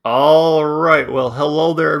All right. Well,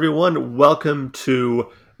 hello there, everyone. Welcome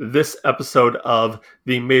to this episode of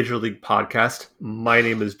the Major League Podcast. My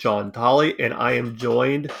name is John Tolley, and I am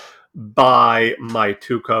joined by my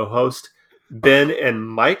two co-hosts, Ben and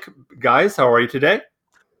Mike. Guys, how are you today?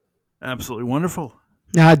 Absolutely wonderful.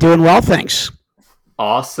 Doing well, thanks.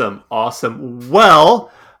 Awesome.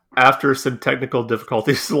 Well, after some technical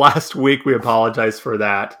difficulties last week, we apologize for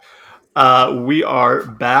that. We are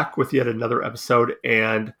back with yet another episode,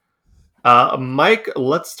 and Mike,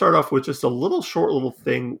 let's start off with just a short little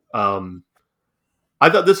thing. I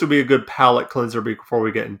thought this would be a good palate cleanser before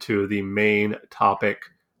we get into the main topic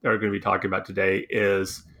that we're going to be talking about today.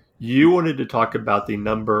 Is you wanted to talk about the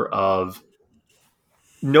number of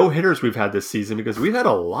no hitters we've had this season, because we've had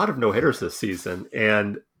a lot of no hitters this season,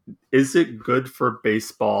 and is it good for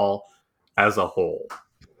baseball as a whole?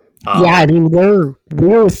 I mean we're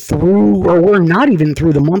through, or we're not even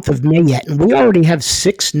through the month of May yet, and we already have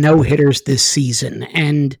 6 no hitters this season.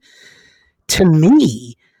 And to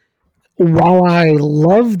me, while I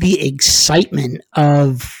love the excitement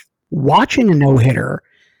of watching a no hitter,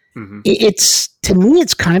 Mhm. it's to me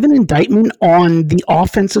it's kind of an indictment on the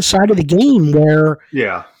offensive side of the game, where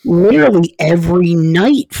Yeah. literally every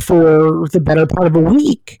night for the better part of a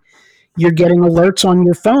week, you're getting alerts on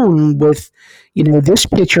your phone with, this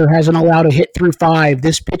pitcher hasn't allowed a hit through 5.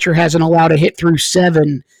 This pitcher hasn't allowed a hit through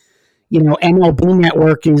 7. MLB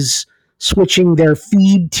Network is switching their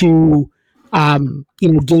feed to,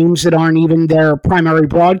 games that aren't even their primary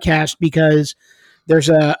broadcast because there's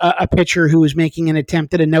a pitcher who is making an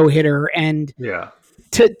attempt at a no hitter. And Yeah.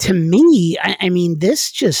 to me, I mean,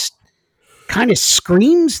 this just kind of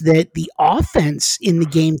screams that the offense in the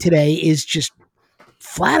game today is just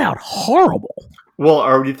flat out horrible. Well,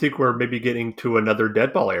 or do you think we're maybe getting to another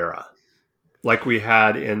dead ball era, like we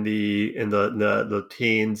had in the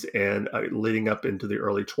teens and leading up into the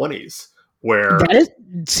early 20s, where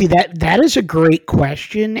that is a great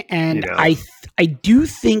question, and I do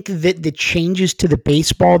think that the changes to the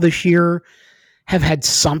baseball this year have had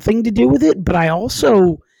something to do with it, but I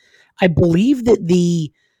believe that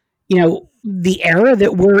the era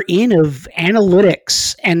that we're in of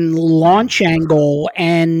analytics and launch angle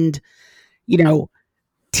and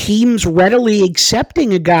teams readily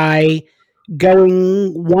accepting a guy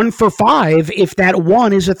going 1 for 5 if that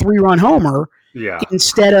one is a 3-run homer,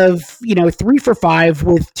 instead of 3 for 5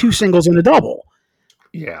 with 2 singles and a double.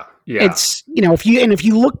 It's if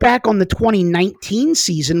you look back on the 2019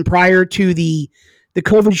 season prior to the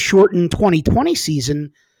COVID shortened 2020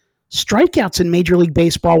 season, strikeouts in Major League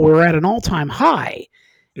Baseball were at an all-time high.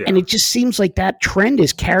 And it just seems like that trend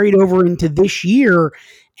is carried over into this year,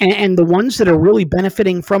 and the ones that are really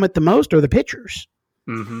benefiting from it the most are the pitchers.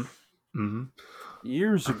 Mm-hmm. Mm-hmm.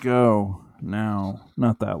 Years ago, now,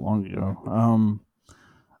 not that long ago,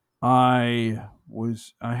 I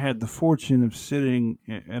had the fortune of sitting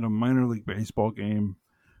at a minor league baseball game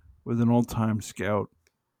with an old-time scout,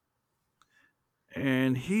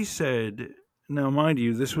 and he said, now mind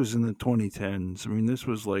you, this was in the 2010s. I mean, this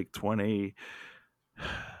was like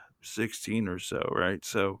 2016 or so, right?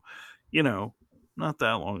 So, not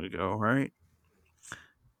that long ago, right?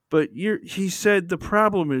 But he said the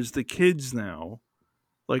problem is the kids now,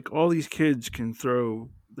 like all these kids can throw,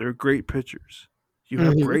 they're great pitchers. You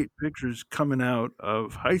have great pitchers coming out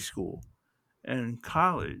of high school and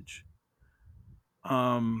college.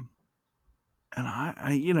 And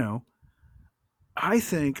I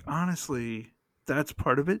think honestly that's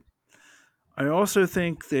part of it. I also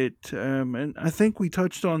think that, and I think we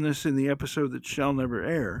touched on this in the episode that shall never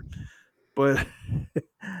air, but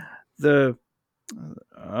the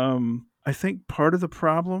I think part of the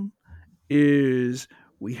problem is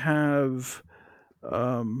we have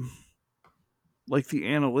like the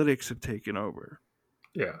analytics have taken over.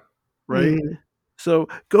 Yeah. Right? Mm-hmm. So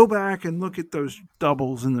go back and look at those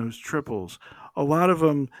doubles and those triples. A lot of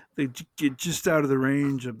them, they get just out of the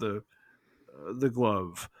range of the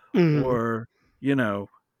glove, or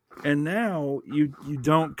and now you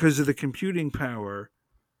don't, because of the computing power.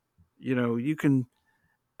 You can,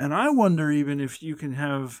 and I wonder even if you can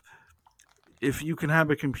have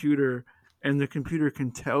a computer and the computer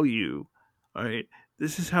can tell you, all right,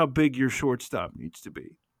 this is how big your shortstop needs to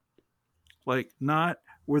be. Like, not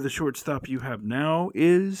where the shortstop you have now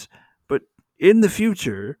is, but in the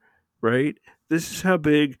future, right? This is how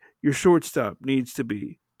big your shortstop needs to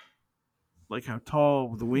be. Like how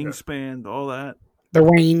tall, the wingspan, all that. The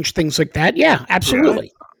range, things like that. Yeah,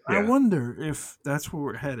 absolutely. I wonder if that's where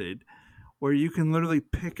we're headed, where you can literally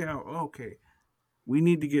pick out, okay, we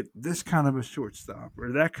need to get this kind of a shortstop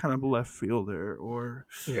or that kind of a left fielder or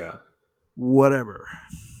whatever.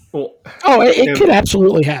 Well, it could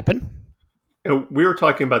absolutely happen. And we were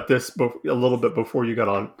talking about this a little bit before you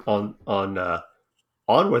got on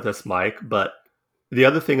with us, Mike. But the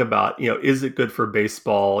other thing about, is it good for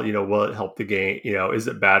baseball? Will it help the game? Is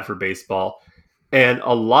it bad for baseball? And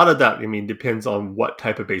a lot of that, depends on what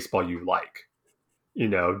type of baseball you like.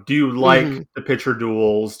 Do you like the pitcher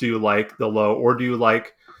duels? Do you like the low, or do you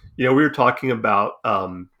like, we were talking about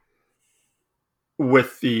and we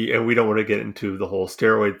don't want to get into the whole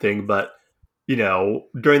steroid thing, but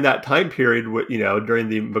during that time period, during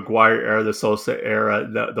the McGwire era, the Sosa era,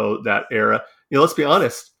 that era, let's be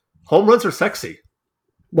honest, home runs are sexy.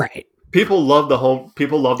 Right. People love the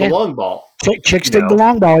long ball. Chicks dig the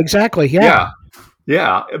long ball. Exactly. Yeah.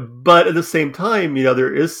 Yeah. But at the same time,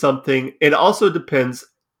 there is something, it also depends,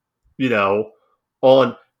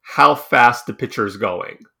 on how fast the pitcher is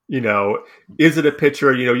going. Is it a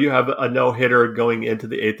pitcher, you have a no-hitter going into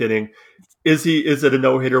the 8th inning. Is it a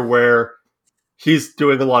no-hitter where he's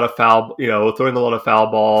doing a lot of throwing a lot of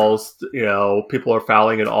foul balls, people are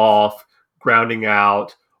fouling it off, grounding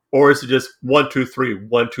out, or is it just 1, 2, 3,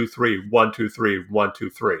 1, 2, 3, 1, 2, 3, 1, 2,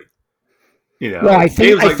 3? Well, I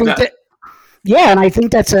think that. Yeah, and I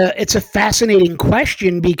think it's a fascinating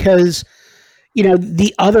question because,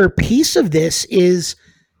 the other piece of this is,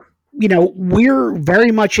 we're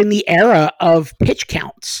very much in the era of pitch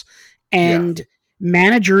counts and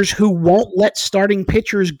managers who won't let starting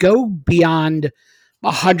pitchers go beyond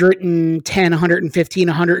 110, 115,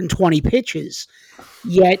 120 pitches.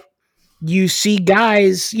 Yet you see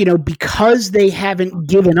guys, because they haven't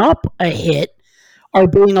given up a hit, are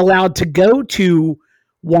being allowed to go to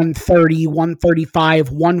 130,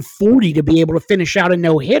 135, 140 to be able to finish out a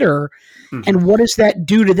no-hitter. Mm-hmm. And what does that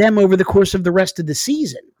do to them over the course of the rest of the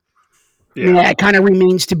season? Yeah. It kind of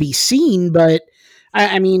remains to be seen, but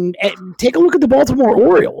take a look at the Baltimore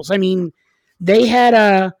Orioles. They had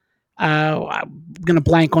I'm going to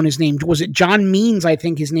blank on his name. Was it John Means, I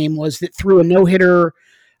think his name was, that threw a no-hitter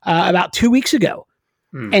about 2 weeks ago.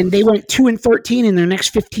 And they went 2-13 in their next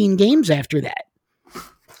 15 games after that.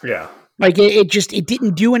 Yeah. Like it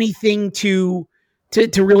didn't do anything to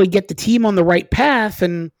really get the team on the right path.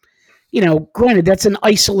 And, granted, that's an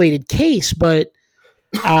isolated case, but,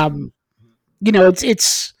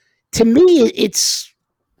 it's to me,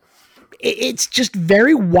 it's just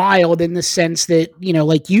very wild in the sense that,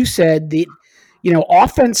 like you said, the,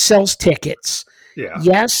 offense sells tickets. Yeah.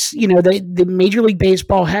 Yes, the Major League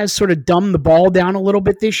Baseball has sort of dumbed the ball down a little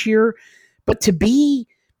bit this year, but to be,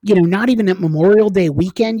 not even at Memorial Day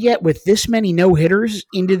weekend yet with this many no-hitters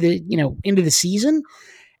into the season,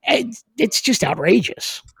 it's just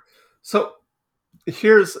outrageous. So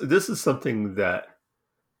this is something that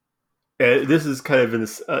this is kind of in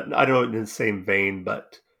this, I don't know, in the same vein,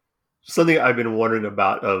 but something I've been wondering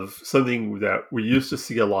about, of something that we used to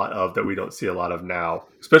see a lot of that we don't see a lot of now,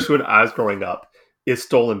 especially when I was growing up, is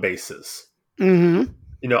stolen bases. Mm-hmm.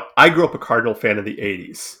 I grew up a Cardinal fan in the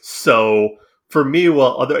 80s. So for me,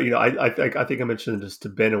 I think I mentioned this to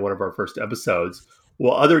Ben in one of our first episodes,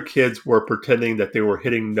 while other kids were pretending that they were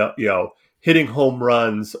hitting home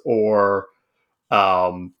runs or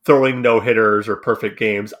throwing no-hitters or perfect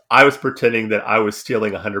games, I was pretending that I was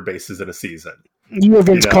stealing 100 bases in a season. You were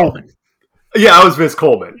Vince Coleman. Yeah, I was Vince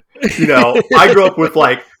Coleman. I grew up with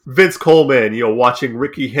Vince Coleman, watching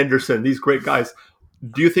Ricky Henderson, these great guys.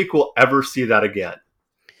 Do you think we'll ever see that again?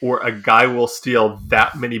 Or a guy will steal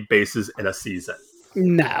that many bases in a season?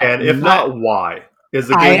 No. And if not, why? Is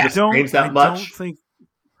the game just changed that much?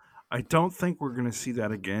 I don't think we're going to see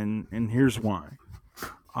that again, and here's why.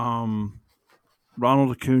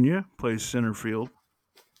 Ronald Acuna plays center field,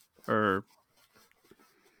 and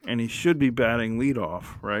he should be batting leadoff,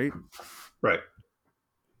 right? Right.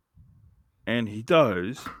 And he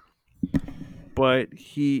does, but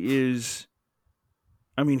he is,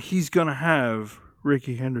 he's going to have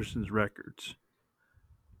Ricky Henderson's records.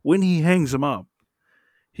 When he hangs them up,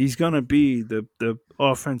 he's going to be the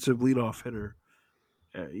offensive leadoff hitter,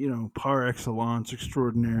 par excellence,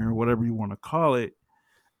 extraordinaire, whatever you want to call it.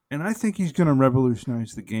 And I think he's going to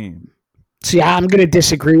revolutionize the game. See, I'm going to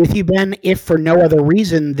disagree with you, Ben, if for no other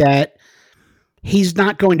reason that he's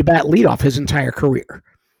not going to bat leadoff his entire career.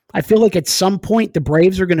 I feel like at some point the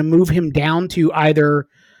Braves are going to move him down to either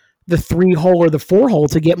the 3-hole or the 4-hole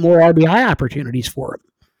to get more RBI opportunities for him.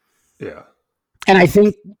 Yeah. And I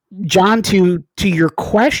think, John, to your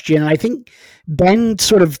question, I think Ben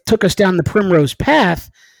sort of took us down the primrose path.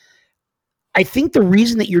 I think the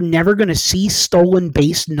reason that you're never going to see stolen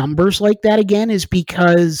base numbers like that again is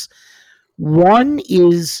because, one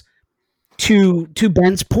is, to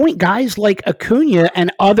Ben's point, guys like Acuna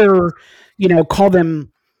and other, call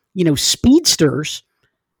them, speedsters,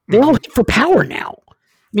 They all hit for power now. I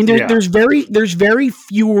mean, there's very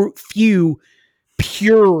few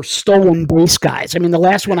pure stolen base guys. I mean, the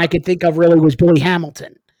last one I could think of really was Billy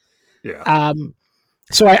Hamilton. Yeah.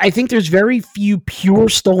 So I think there's very few pure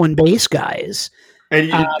stolen base guys. And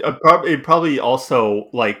it probably also,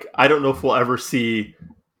 like, I don't know if we'll ever see,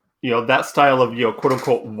 that style of, quote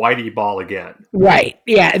unquote, whitey ball again. Right.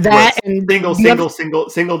 Yeah. That and single,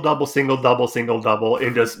 double,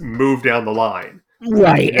 and just move down the line.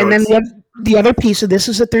 Right. And then the other piece of this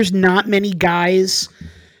is that there's not many guys,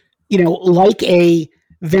 like a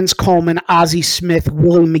Vince Coleman, Ozzie Smith,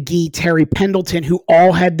 Willie McGee, Terry Pendleton, who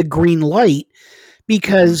all had the green light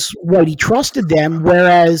because Whitey trusted them.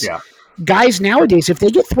 Whereas guys nowadays, if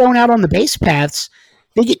they get thrown out on the base paths,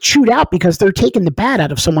 they get chewed out because they're taking the bat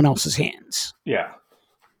out of someone else's hands. Yeah.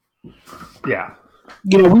 Yeah.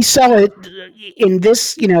 We sell it in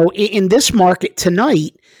this, in this market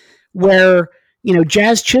tonight where,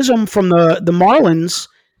 Jazz Chisholm from the Marlins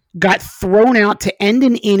got thrown out to end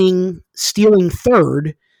an inning stealing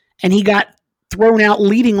third, and he got thrown out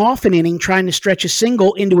leading off an inning trying to stretch a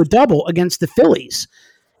single into a double against the Phillies.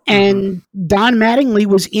 And Don Mattingly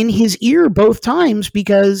was in his ear both times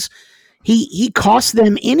because he cost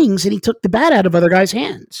them innings and he took the bat out of other guys'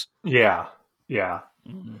 hands. Yeah. Yeah.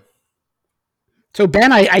 So,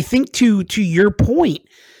 Ben, I think to your point,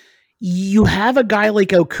 you have a guy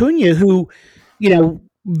like Acuna who,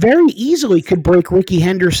 very easily could break Rickey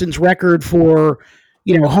Henderson's record for,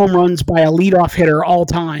 home runs by a leadoff hitter all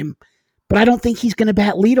time. But I don't think he's going to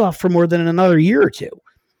bat leadoff for more than another year or two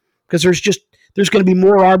because there's going to be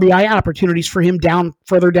more RBI opportunities for him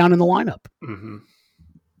further down in the lineup. Mm-hmm.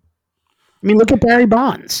 I mean, look at Barry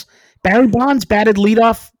Bonds. Barry Bonds batted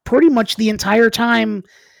leadoff pretty much the entire time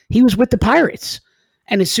he was with the Pirates.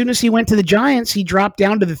 And as soon as he went to the Giants, he dropped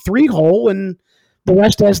down to the 3-hole, and the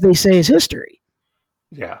rest, as they say, is history.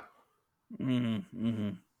 Yeah. Mm-hmm.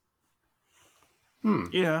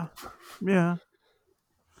 Yeah. Yeah.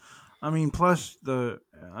 I mean, plus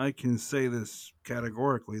I can say this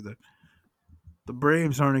categorically, that the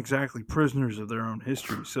Braves aren't exactly prisoners of their own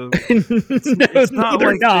history. So it's not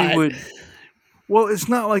like they would. Well, it's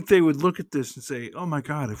not like they would look at this and say, "Oh my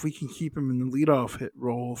God, if we can keep him in the leadoff hit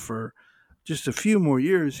role for just a few more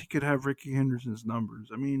years, he could have Rickey Henderson's numbers."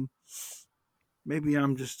 I mean, maybe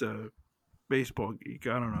I'm just a baseball geek.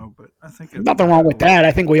 I don't know, but I think nothing wrong with that.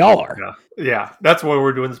 I think we all are. Yeah. That's why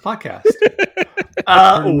we're doing this podcast.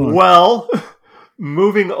 Well,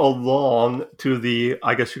 moving along to the,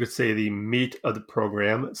 I guess you could say, the meat of the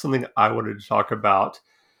program, something I wanted to talk about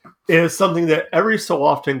is something that every so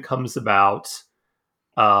often comes about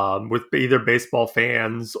with either baseball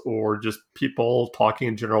fans or just people talking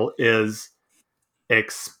in general, is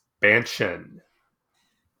expansion.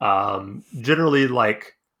 Generally,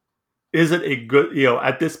 like, is it a good,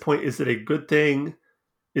 at this point, is it a good thing?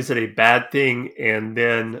 Is it a bad thing? And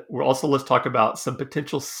then let's talk about some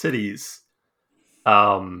potential cities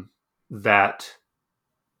that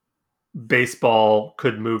baseball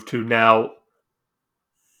could move to now.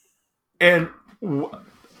 And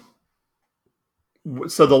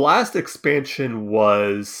so the last expansion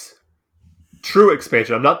was true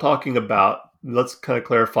expansion. I'm not talking about, let's kind of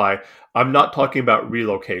clarify, I'm not talking about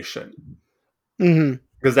relocation. Mm-hmm.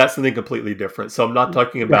 Because that's something completely different. So I'm not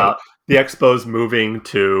talking about the Expos moving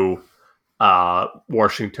to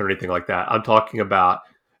Washington or anything like that. I'm talking about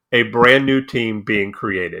a brand new team being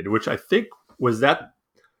created, which I think was that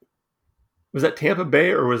Tampa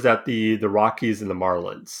Bay, or was that the Rockies and the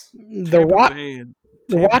Marlins? The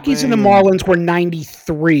Rockies and the Marlins were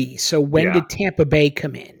 93. So when did Tampa Bay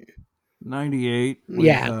come in? 98.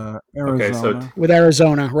 Arizona. Okay, so with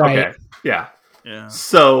Arizona, right? Okay. Yeah. Yeah.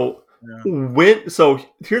 So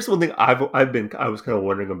here's one thing I was kind of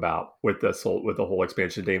wondering about with the whole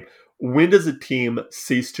expansion team. When does a team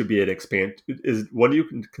cease to be an expansion? When do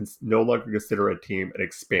you no longer consider a team an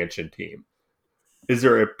expansion team? Is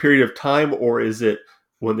there a period of time, or is it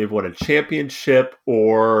when they've won a championship,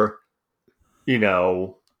 or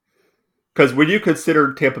because would you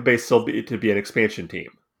consider Tampa Bay still to be an expansion team?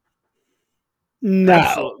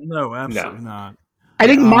 No, absolutely not. I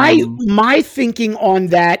think my thinking on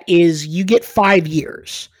that is you get 5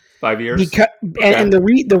 years. 5 years? Because, and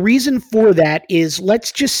the reason for that is,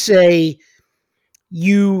 let's just say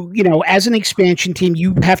you as an expansion team,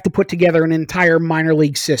 you have to put together an entire minor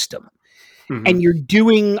league system. Mm-hmm. And you're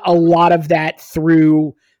doing a lot of that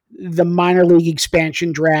through the minor league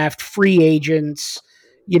expansion draft, free agents,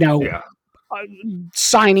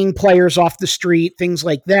 signing players off the street, things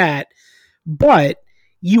like that. But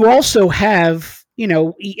you also have,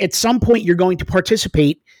 at some point you're going to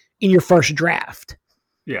participate in your first draft.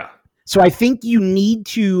 Yeah. So I think you need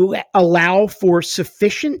to allow for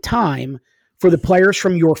sufficient time for the players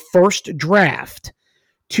from your first draft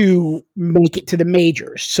to make it to the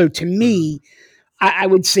majors. So to me, I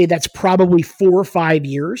would say that's probably 4 or 5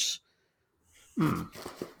 years.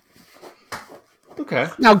 Okay.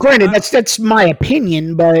 Now, granted, that's my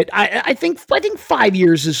opinion, but I think 5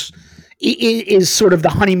 years is sort of the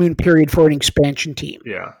honeymoon period for an expansion team.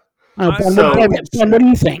 Yeah. Ben, what do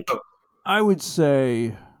you think? I would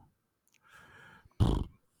say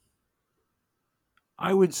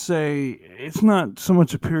it's not so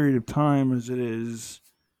much a period of time as it is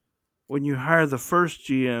when you hire the first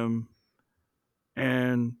GM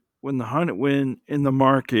and when the honeymoon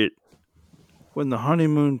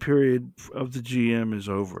period of the GM is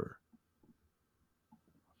over,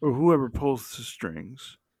 or whoever pulls the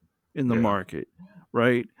strings in the market,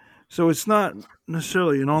 right? So it's not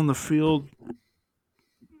necessarily an on the field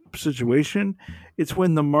situation. It's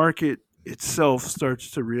when the market itself starts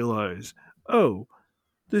to realize, oh,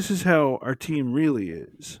 this is how our team really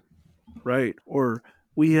is, right? Or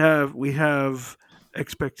we have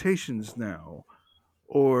expectations now,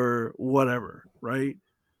 or whatever, right?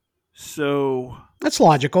 So that's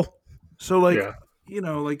logical. So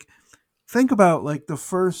like think about like the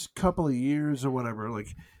first couple of years or whatever,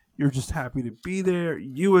 like you're just happy to be there.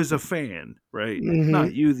 You as a fan, right? Mm-hmm.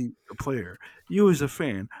 Not you, the player. You as a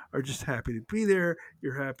fan are just happy to be there.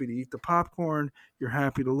 You're happy to eat the popcorn. You're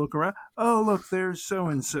happy to look around. Oh, look, there's so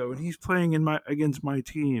and so, and he's playing against my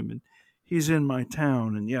team, and he's in my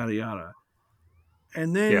town, and yada yada.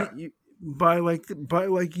 And then by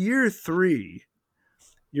year 3,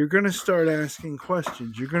 you're gonna start asking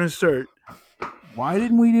questions. You're gonna start, why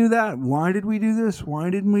didn't we do that? Why did we do this? Why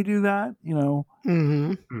didn't we do that? You know,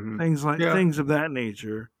 things of that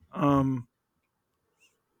nature.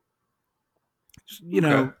 You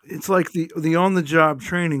know, it's like the on the job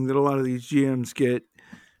training that a lot of these GMs get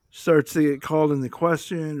starts to get called into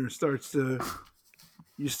question, or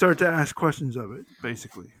you start to ask questions of it,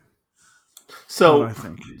 basically. So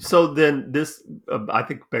then this I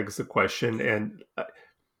think begs the question, and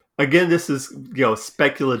again, this is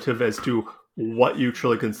speculative as to what you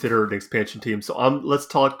truly consider an expansion team. So let's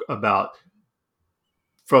talk about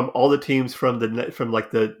from all the teams from the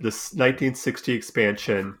 1960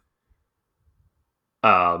 expansion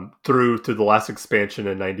through to the last expansion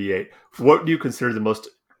in '98. What do you consider the most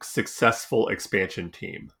successful expansion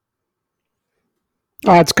team?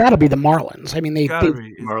 It's got to be the Marlins. I mean, they've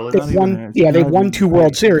won. Yeah, they've won 2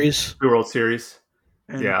 World Series. 2 World Series.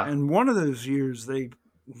 And one of those years they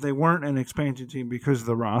weren't an expansion team because of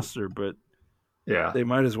the roster, but they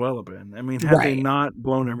might as well have been. I mean, had they not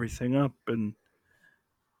blown everything up and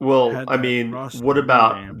I mean, what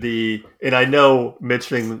about and I know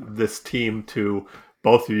mentioning this team to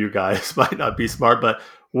both of you guys might not be smart, but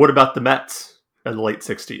what about the Mets in the late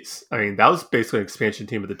 60s? I mean, that was basically an expansion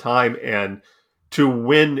team at the time, and to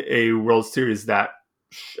win a World Series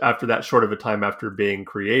after that short of a time after being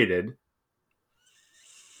created,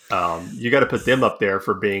 you got to put them up there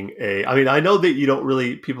for being I mean, I know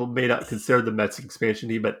that people may not consider the Mets an expansion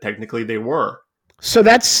team, but technically they were. So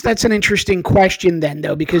that's an interesting question then,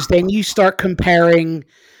 though, because then you start comparing.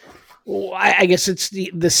 I guess it's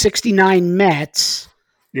the 69 Mets.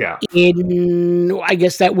 Yeah. I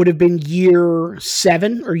guess that would have been year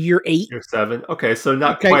 7 or year 8. Year 7. Okay, so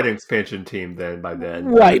not quite an expansion team then by then.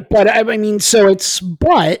 Right, but I mean,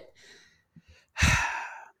 but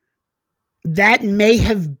that may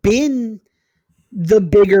have been the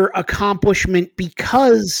bigger accomplishment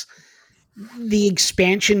because the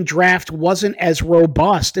expansion draft wasn't as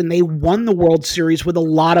robust, and they won the World Series with a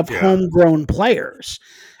lot of homegrown players.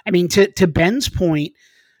 I mean, to Ben's point,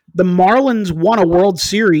 the Marlins won a World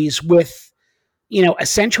Series with,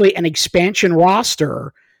 essentially an expansion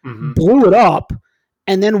roster, blew it up,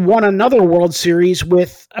 and then won another World Series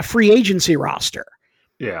with a free agency roster.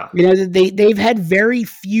 Yeah. They've had very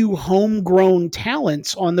few homegrown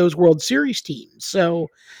talents on those World Series teams. So,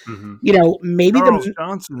 maybe Charles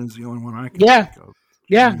Johnson is the only one I can think of.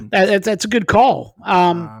 Yeah, that's a good call.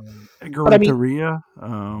 Edgar Renteria,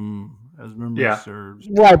 as memory serves.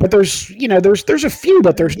 Right, but there's a few,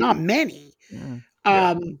 but there's not many.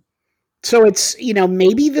 Yeah. So it's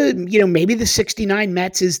maybe the 69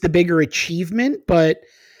 Mets is the bigger achievement, but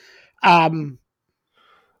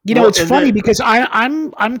it's funny because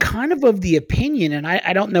I'm kind of the opinion, and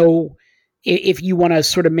I don't know if you want to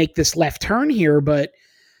sort of make this left turn here, but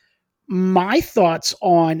my thoughts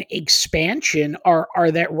on expansion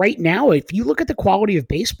are that right now, if you look at the quality of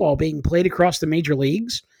baseball being played across the major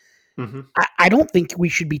leagues, I don't think we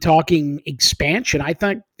should be talking expansion. I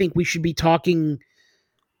think we should be talking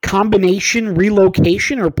combination,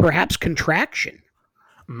 relocation, or perhaps contraction.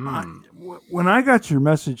 When I got your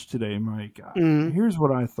message today, Mike, here's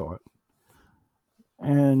what I thought.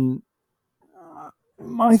 And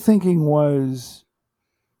my thinking was,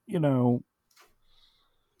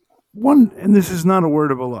 one, and this is not a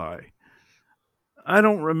word of a lie. I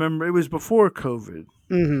don't remember. It was before COVID.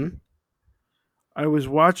 Mm-hmm. I was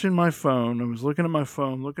watching my phone. I was looking at my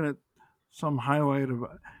phone, looking at some highlight of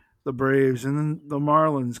the Braves, and then the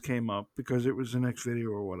Marlins came up because it was the next video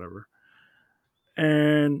or whatever.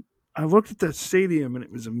 And I looked at that stadium, and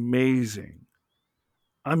it was amazing.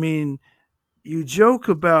 I mean, you joke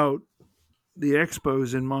about the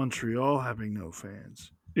Expos in Montreal having no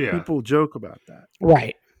fans. Yeah. People joke about that.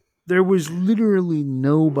 Right. There was literally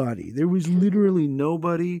nobody. There was literally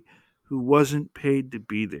nobody who wasn't paid to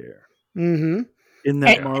be there Mm-hmm. in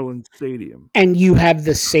that Marlins stadium. And you have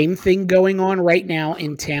the same thing going on right now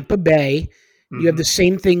in Tampa Bay. You have the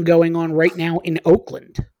same thing going on right now in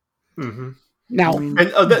Oakland. Mm-hmm. Now,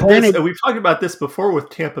 we've talked about this before with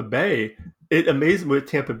Tampa Bay. It amazing with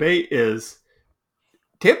Tampa Bay is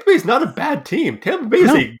Tampa Bay is not a bad team. Tampa Bay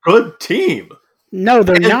is a good team. No,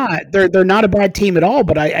 they're not. They're not a bad team at all.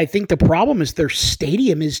 But I think the problem is their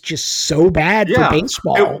stadium is just so bad for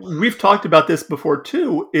baseball. And we've talked about this before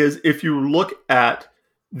too. Is if you look at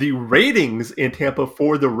the ratings in Tampa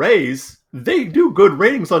for the Rays, they do good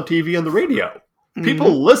ratings on TV and the radio. Mm-hmm.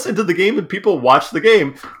 People listen to the game and people watch the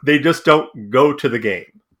game. They just don't go to the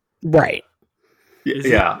game. Right. But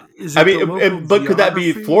could that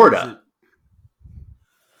be Florida?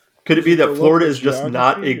 Could it be that Florida is just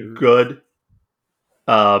not a good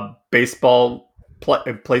baseball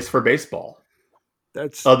place for baseball?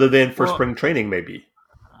 That's other than for spring training, maybe.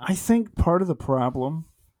 I think part of the problem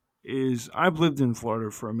is I've lived in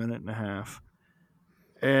Florida for a minute and a half,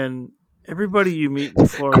 and everybody you meet in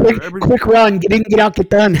Florida, quick run, get in, get out,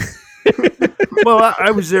 get done. Well,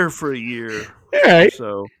 I was there for a year, all right.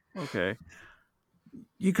 So okay,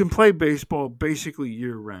 you can play baseball basically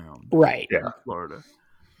year round, right? In Florida.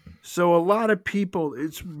 So a lot of people,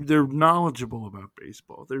 they're knowledgeable about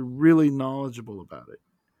baseball. They're really knowledgeable about it.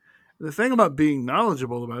 The thing about being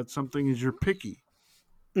knowledgeable about something is you're picky,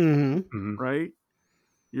 right?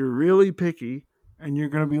 You're really picky, and you're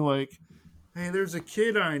going to be like, hey, there's a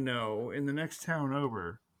kid I know in the next town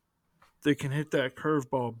over that can hit that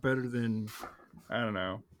curveball better than, I don't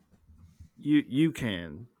know, you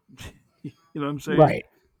can. You know what I'm saying? Right.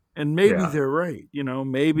 And maybe they're right.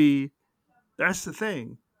 Maybe that's the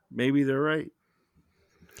thing. Maybe they're right.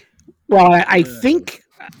 Well, I think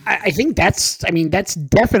that's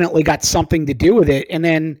definitely got something to do with it. And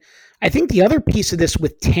then I think the other piece of this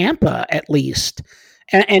with Tampa, at least,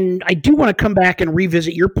 and I do want to come back and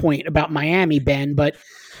revisit your point about Miami, Ben, but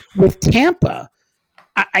with Tampa,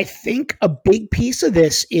 I think a big piece of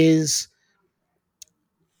this is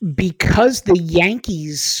because the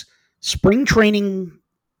Yankees spring training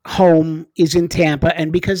home is in Tampa,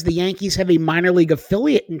 and because the Yankees have a minor league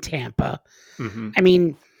affiliate in Tampa, I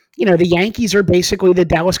mean, the Yankees are basically the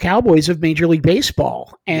Dallas Cowboys of Major League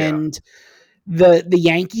Baseball, and the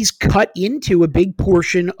Yankees cut into a big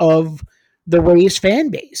portion of the Rays fan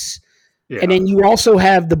base. And then you also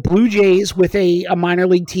have the Blue Jays with a minor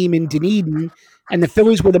league team in Dunedin, and the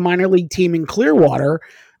Phillies with a minor league team in Clearwater.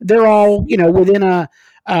 They're all, within a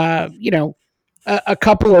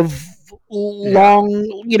couple of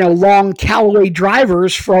long Callaway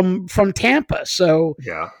drivers from Tampa. So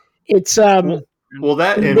it's well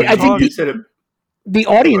that, and I think you said it, the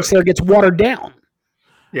audience there gets watered down.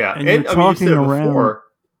 Yeah, and you're talking you said around. Before,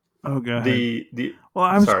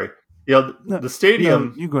 I'm sorry. The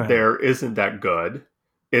stadium there isn't that good.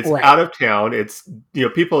 It's out of town. It's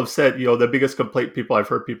people have said the biggest complaint I've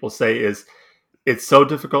heard people say is it's so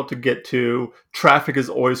difficult to get to. Traffic is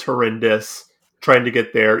always horrendous trying to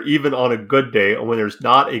get there, even on a good day when there's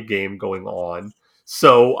not a game going on.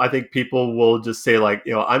 So I think people will just say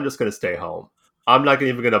I'm just going to stay home. I'm not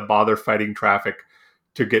even going to bother fighting traffic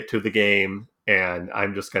to get to the game, and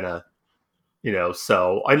I'm just going to.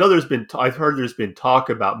 So I know I've heard there's been talk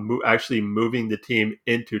about actually moving the team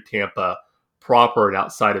into Tampa proper and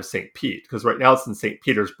outside of St. Pete, because right now it's in St.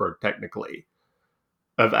 Petersburg, technically,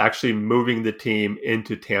 of actually moving the team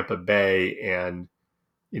into Tampa Bay. And,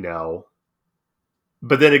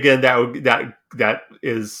 but then again, that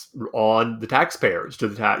is on the taxpayers. Do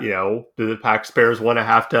the taxpayers want to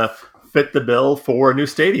have to fit the bill for a new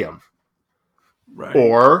stadium? Right.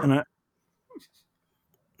 Or go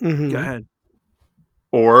ahead.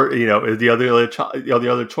 Or, the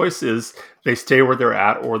other choice is they stay where they're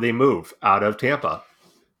at or they move out of Tampa.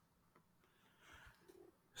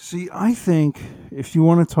 See, I think if you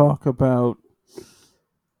want to talk about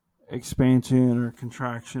expansion or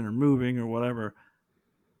contraction or moving or whatever,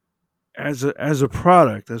 as a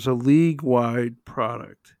product, as a league wide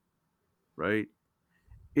product, right?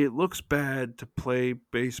 It looks bad to play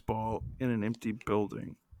baseball in an empty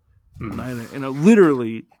building,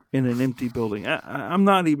 literally in an empty building. I'm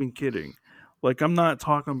not even kidding. Like, I'm not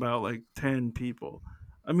talking about like 10 people.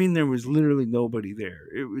 I mean, there was literally nobody there.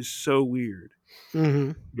 It was so weird.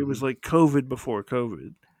 Mm-hmm. It was like COVID before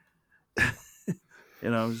COVID.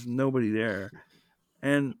 There's nobody there.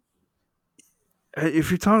 And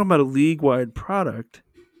if you're talking about a league-wide product,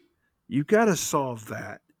 you got to solve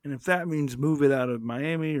that. And if that means move it out of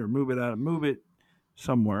Miami or move it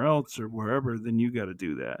somewhere else or wherever, then you got to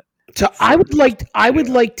do that. So I would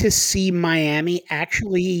like to see Miami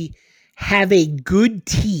actually have a good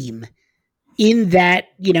team in that,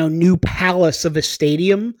 new palace of a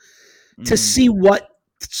stadium to see what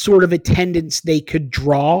sort of attendance they could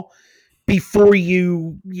draw before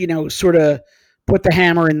you sort of put the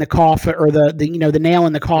hammer in the coffin or the nail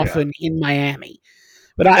in the coffin in Miami.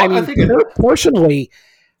 But I think personally,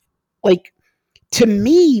 like, to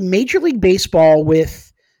me, Major League Baseball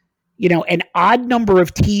with an odd number of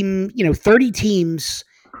 30 teams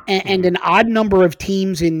and an odd number of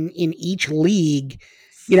teams in each league,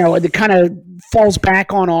 it kind of falls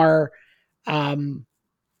back on our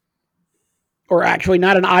or actually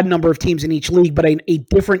not an odd number of teams in each league, but a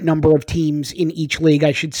different number of teams in each league,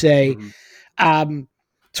 I should say,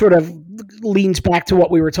 sort of leans back to what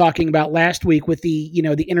we were talking about last week with the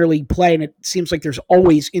interleague play. And it seems like there's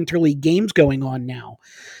always interleague games going on now.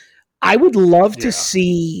 I would love to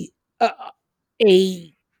see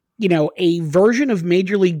a version of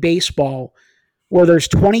Major League Baseball where there's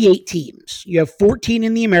 28 teams. You have 14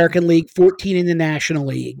 in the American League, 14 in the National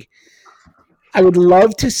League. I would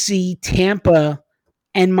love to see Tampa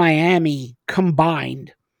and Miami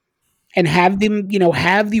combined and have them,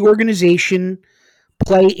 have the organization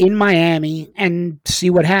play in Miami and see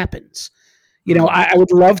what happens. I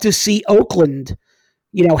would love to see Oakland,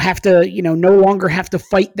 have to, no longer have to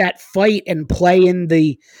fight that fight and play in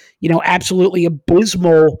the, absolutely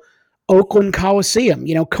abysmal Oakland Coliseum,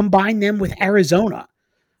 combine them with Arizona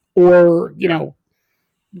or,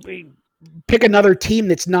 pick another team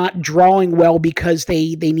that's not drawing well because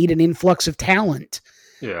they need an influx of talent.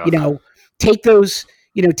 Yeah. Take those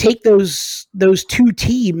two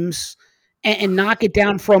teams and knock it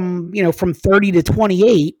down from 30 to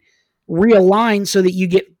 28, realign so that you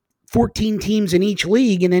get 14 teams in each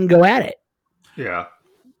league and then go at it. Yeah.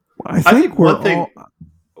 I think we're one thing.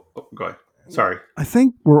 all, go ahead. Sorry. I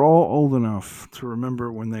think we're all old enough to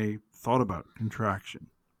remember when they thought about contraction.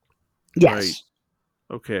 Yes.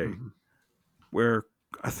 Right? Okay. Mm-hmm. Where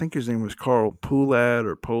I think his name was Carl Pohlad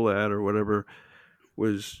or whatever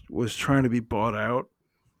was trying to be bought out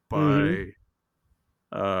by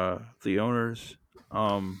the owners.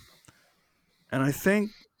 And I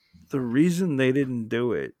think the reason they didn't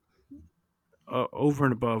do it over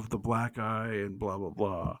and above the black eye and blah, blah,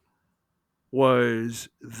 blah, was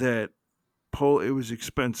that it was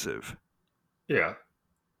expensive. Yeah.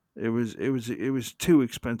 It was too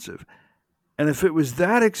expensive. And if it was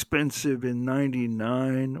that expensive in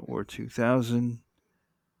 99 or 2000,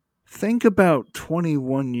 think about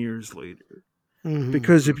 21 years later. Mm-hmm.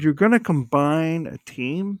 Because if you're going to combine a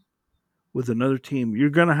team with another team,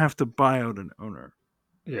 you're going to have to buy out an owner.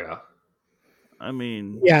 Yeah. I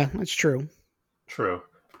mean... Yeah, that's true. True.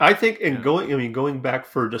 I think going back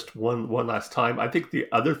for just one last time, I think the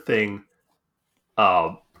other thing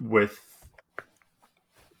with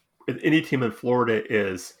any team in Florida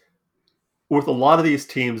is, with a lot of these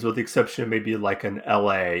teams, with the exception of maybe like an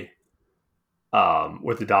LA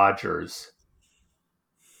with the Dodgers,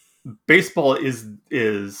 baseball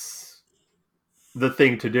is the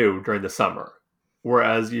thing to do during the summer.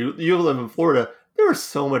 Whereas you live in Florida, there are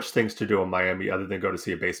so much things to do in Miami other than go to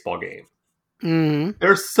see a baseball game. Mm-hmm.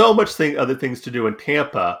 There's so much other things to do in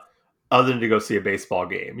Tampa other than to go see a baseball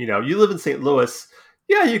game. You live in St. Louis,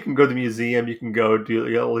 yeah, you can go to the museum, you can go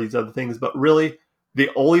do all these other things, but really, the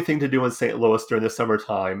only thing to do in St. Louis during the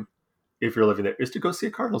summertime, if you're living there, is to go see a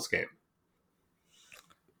Cardinals game.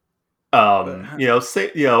 A lot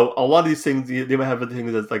of these things, they might have other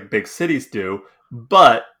things that like big cities do,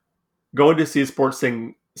 but going to see a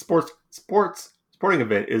sporting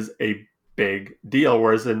event is a big deal.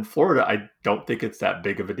 Whereas in Florida, I don't think it's that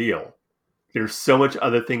big of a deal. There's so much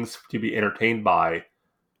other things to be entertained by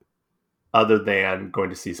other than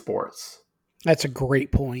going to see sports. That's a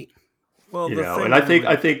great point. Well, and I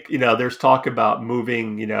think there's talk about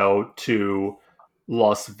moving, to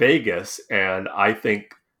Las Vegas, and I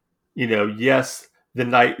think, yes,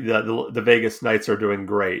 the Vegas Knights are doing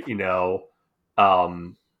great,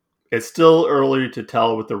 It's still early to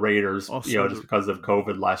tell with the Raiders, Also, just because of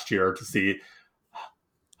COVID last year, to see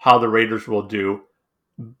how the Raiders will do.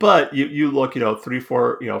 But you look,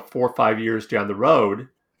 4 or 5 years down the road,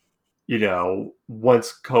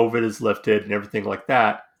 once COVID is lifted and everything like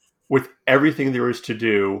that, with everything there is to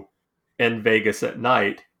do in Vegas at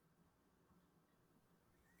night,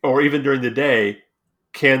 or even during the day,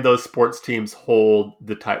 can those sports teams hold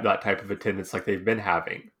that type of attendance like they've been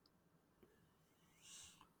having?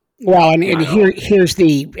 Well, and here's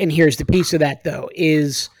the piece of that though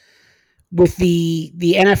is with the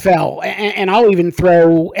NFL, and I'll even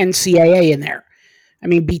throw NCAA in there. I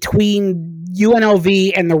mean, between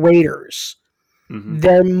UNLV and the Raiders,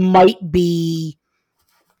 there might be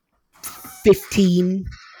 15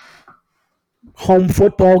 home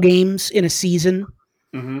football games in a season.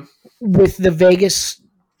 With the Vegas,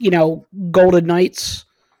 Golden Knights,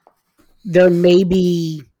 there may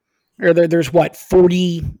be, or there's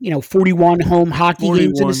 41 home hockey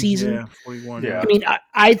games in a season. Yeah, 41. Yeah. I mean,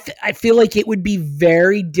 I feel like it would be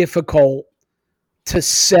very difficult to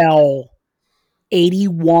sell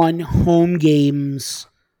 81 home games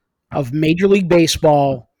of Major League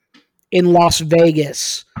Baseball in Las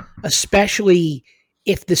Vegas, especially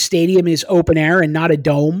if the stadium is open air and not a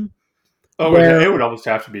dome. Oh, it would almost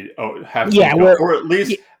have to be. Or at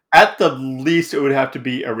least, at the least, it would have to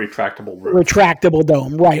be a retractable roof. Retractable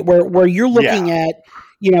dome, right? Where you're looking at,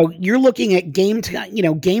 you're looking at game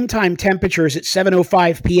time temperatures at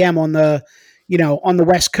 7:05 p.m. on the, on the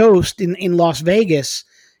West Coast in Las Vegas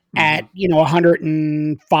at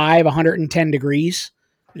 105, 110 degrees.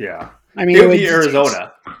 Yeah. I mean, it would be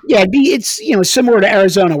Arizona. It's similar to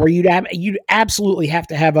Arizona, where you'd absolutely have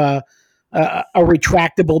to have a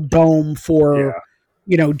retractable dome for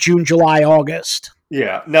June, July, August.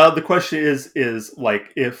 Yeah. Now the question is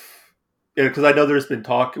like because I know there's been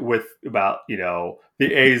talk about the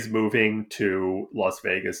A's moving to Las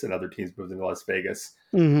Vegas and other teams moving to Las Vegas.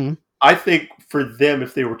 Mm-hmm. I think for them,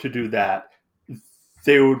 if they were to do that,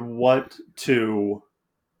 they would want to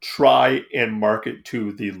try and market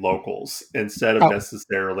to the locals instead of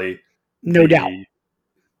necessarily doubt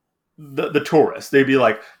the tourists. They'd be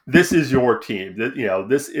like, this is your team,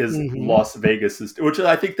 this is Las Vegas, which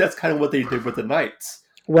I think that's kind of what they did with the Knights,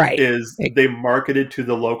 right? Is they marketed to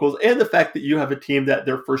the locals, and the fact that you have a team that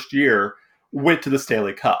their first year went to the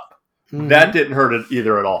Stanley Cup. That didn't hurt it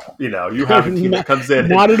either at all. You have a team that comes in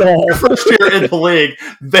not at all. First year in the league,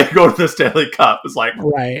 they go to the Stanley Cup. It's like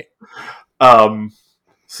right.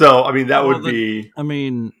 So I mean that would be. I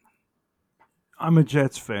mean, I'm a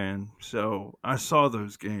Jets fan, so I saw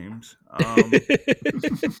those games.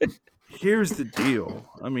 Here's the deal.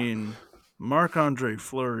 I mean, Marc-Andre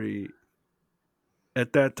Fleury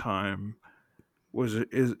at that time was a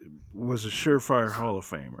surefire Hall of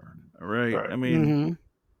Famer. All right. I mean,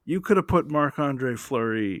 you could have put Marc-Andre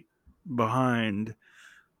Fleury behind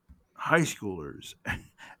high schoolers,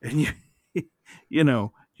 and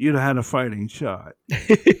you'd have had a fighting shot.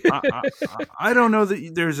 I don't know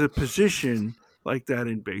that there's a position like that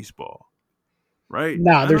in baseball, right?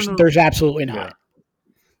 No, there's absolutely not.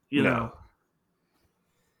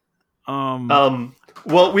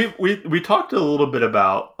 Well, we talked a little bit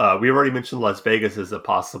about. We already mentioned Las Vegas as a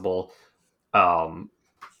possible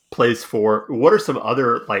place for. What are some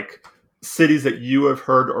other cities that you have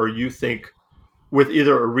heard or you think with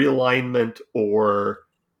either a realignment or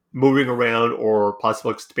moving around or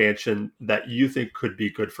possible expansion that you think could be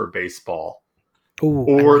good for baseball? Ooh,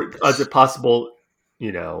 or is it possible,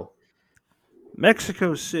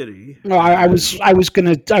 Mexico City? No, I was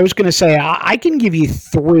gonna say I can give you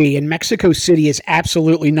 3, and Mexico City is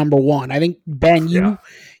absolutely number 1. I think Ben, you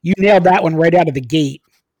nailed that one right out of the gate.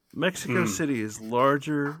 Mexico City is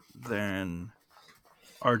larger than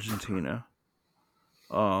Argentina.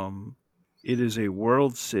 It is a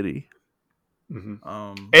world city.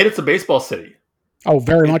 And it's a baseball city. Oh,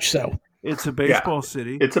 very much so. It's a baseball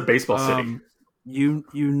city. It's a baseball city. You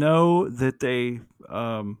know that they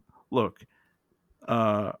look.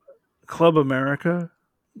 Club America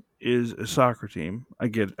is a soccer team. I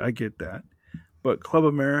get that, but Club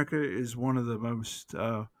America is one of the most.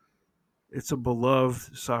 It's a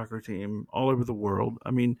beloved soccer team all over the world.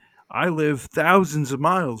 I mean, I live thousands of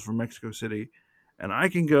miles from Mexico City, and I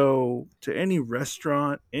can go to any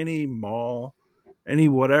restaurant, any mall, any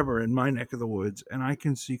whatever in my neck of the woods, and I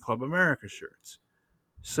can see Club America shirts.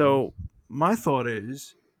 So my thought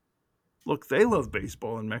is, look, they love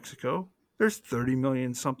baseball in Mexico. There's 30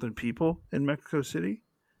 million something people in Mexico City.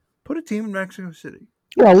 Put a team in Mexico City.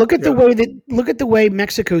 Well, look at the way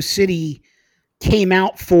Mexico City came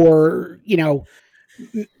out for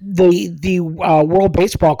the World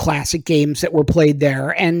Baseball Classic games that were played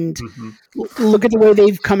there, and look at the way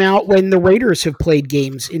they've come out when the Raiders have played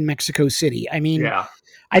games in Mexico City. I mean,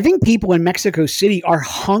 I think people in Mexico City are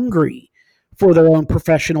hungry for their own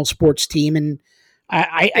professional sports team, and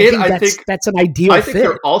I think that's an ideal fit. I think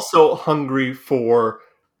they're also hungry for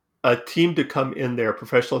a team to come in there, a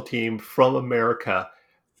professional team from America,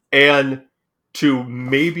 and to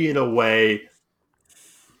maybe in a way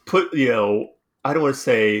put, I don't want to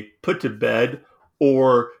say put to bed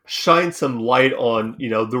or shine some light on,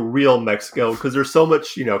 the real Mexico, because there's so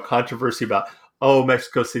much, controversy about, oh,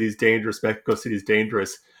 Mexico City's dangerous. Mexico City's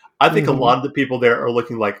dangerous. I think a lot of the people there are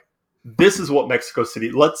looking like, this is what Mexico City.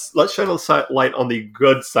 Let's shine a light on the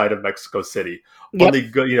good side of Mexico City, on the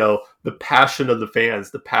good, the passion of the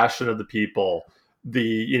fans, the passion of the people,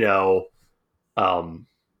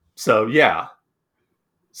 So yeah.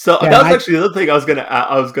 So that was actually the other thing I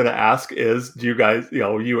was gonna ask is, do you guys,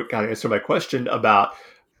 you kind of answered my question about,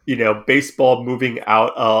 baseball moving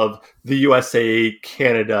out of the USA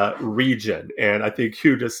Canada region, and I think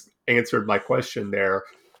you just answered my question there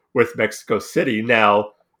with Mexico City.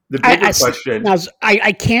 Now, the bigger question.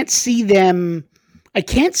 I can't see them. I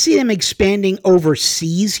can't see them expanding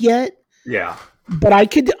overseas yet. Yeah, but I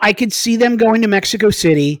could see them going to Mexico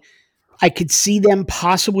City. I could see them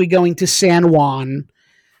possibly going to San Juan.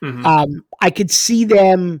 I could see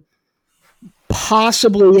them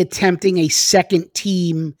possibly attempting a second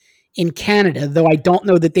team in Canada, though I don't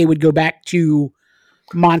know that they would go back to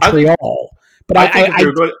Montreal. I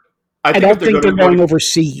don't think they're going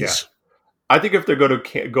overseas. Yeah. I think if they're going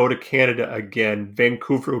to go to Canada again,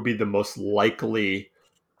 Vancouver would be the most likely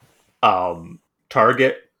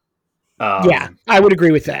target. I would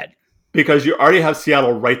agree with that. Because you already have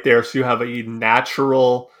Seattle right there, so you have a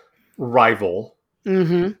natural rival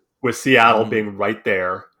with Seattle being right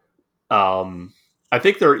there. I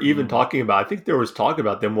think they're even talking about, I think there was talk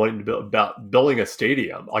about them wanting to building a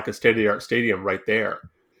stadium, like a state-of-the-art stadium right there.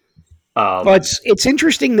 Well, it's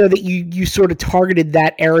interesting, though, that you sort of targeted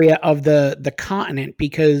that area of the continent,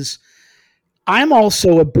 because I'm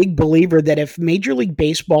also a big believer that if Major League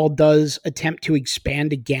Baseball does attempt to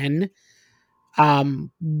expand again,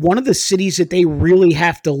 one of the cities that they really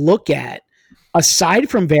have to look at, aside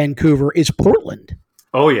from Vancouver, is Portland.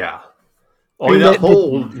 Oh, yeah. Oh, that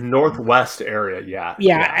whole northwest area, yeah.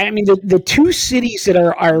 Yeah, I mean, the two cities that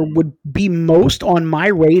would be most on my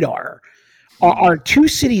radar are two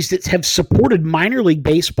cities that have supported minor league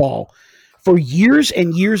baseball for years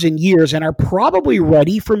and years and years and are probably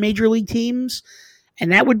ready for major league teams,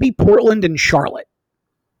 and that would be Portland and Charlotte.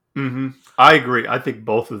 I agree. I think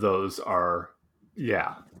both of those are,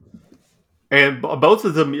 and both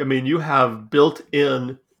of them, I mean, you have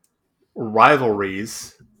built-in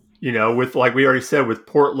rivalries, with, like we already said, with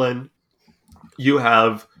Portland, you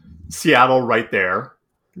have Seattle right there.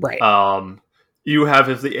 Right. You have,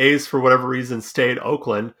 if the A's for whatever reason stay in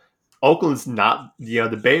Oakland, Oakland's not,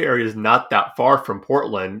 the Bay Area is not that far from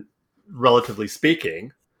Portland, relatively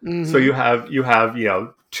speaking. So you have,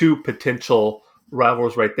 two potential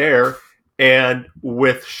rivals right there. And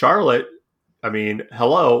with Charlotte, I mean,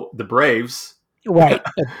 hello, the Braves. Right.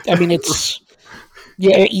 I mean, it's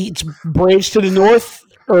Braves to the north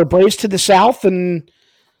or Braves to the south and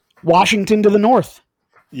Washington to the north.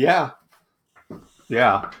 Yeah.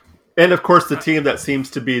 Yeah. And of course, the team that seems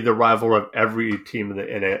to be the rival of every team in the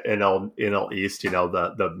NL East,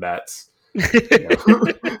 the Mets.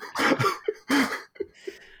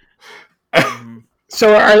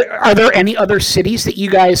 So, are there any other cities that you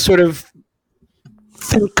guys sort of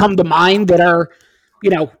think come to mind that are,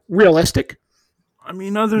 realistic? I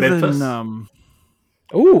mean, other Memphis. than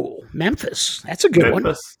Memphis. That's a good one.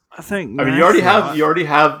 I think. I mean, you already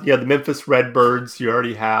have the Memphis Redbirds. You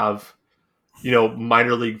already have,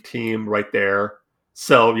 minor league team right there.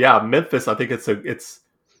 So yeah, Memphis. I think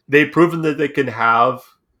they've proven that they can have.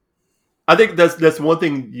 I think that's one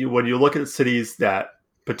thing when you look at cities that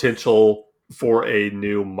potential for a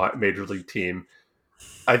new major league team.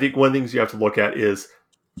 I think one of the things you have to look at is,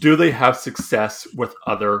 do they have success with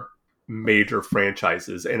other major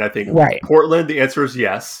franchises? And I think Portland, the answer is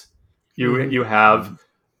yes. You have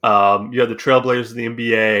the Trailblazers in the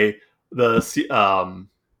NBA,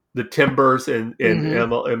 the Timbers in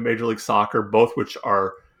Major League Soccer, both which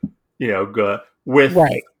are good with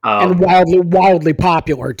and wildly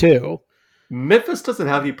popular too. Memphis doesn't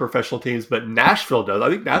have any professional teams, but Nashville does. I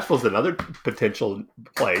think Nashville's another potential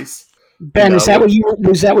place. Ben, is that what you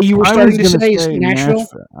were starting to say? Nashville?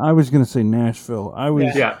 I was going to say Nashville.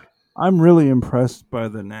 I'm really impressed by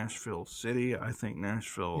the Nashville city. I think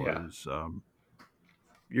Nashville is.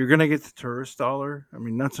 You're going to get the tourist dollar. I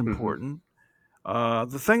mean, that's important.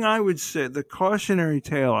 The thing I would say, the cautionary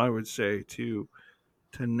tale I would say to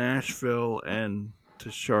Nashville and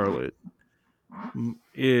to Charlotte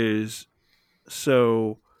is,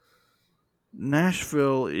 so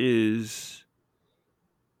Nashville is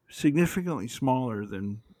significantly smaller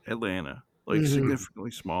than Atlanta, like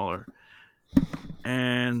significantly smaller.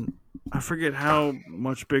 And I forget how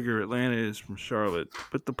much bigger Atlanta is from Charlotte.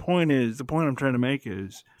 But the point I'm trying to make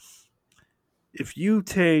is, if you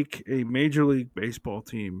take a Major League Baseball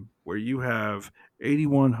team where you have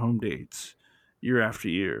 81 home dates year after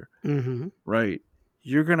year, right?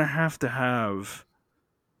 You're going to have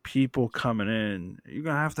people coming in. You're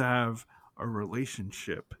going to have a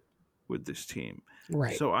relationship with this team.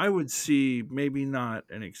 Right. So I would see maybe not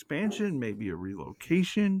an expansion, maybe a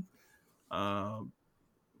relocation.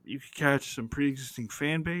 You could catch some pre-existing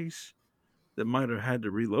fan base that might have had to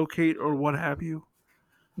relocate or what have you.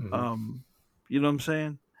 You know what I'm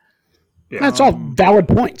saying? Yeah. That's all valid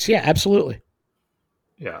points. Yeah, absolutely.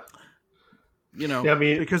 Yeah. You know, I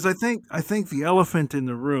mean, because I think the elephant in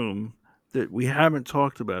the room that we haven't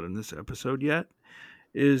talked about in this episode yet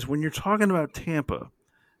is, when you're talking about Tampa,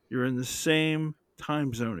 you're in the same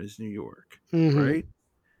time zone as New York, right?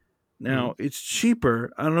 Now, it's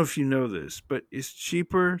cheaper. I don't know if you know this, but it's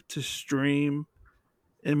cheaper to stream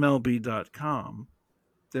MLB.com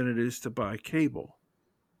than it is to buy cable.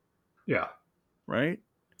 Yeah. Right?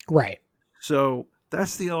 Right. So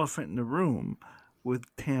that's the elephant in the room with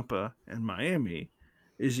Tampa and Miami,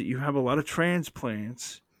 is that you have a lot of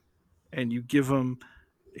transplants and you give them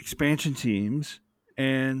expansion teams.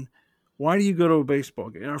 And why do you go to a baseball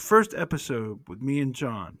game? In our first episode with me and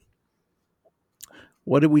John,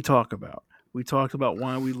 what did we talk about? We talked about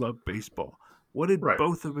why we love baseball. What did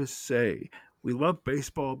both of us say? We love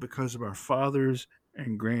baseball because of our fathers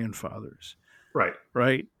and grandfathers. Right.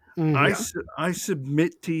 Right? I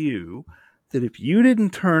submit to you that if you didn't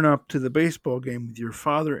turn up to the baseball game with your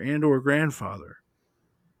father and or grandfather,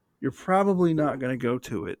 you're probably not going to go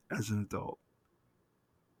to it as an adult.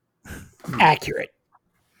 Accurate.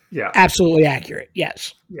 Yeah. Absolutely accurate.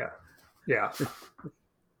 Yes. Yeah. Yeah.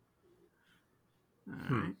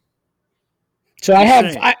 So I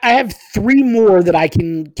have three more that I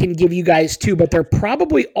can give you guys too, but they're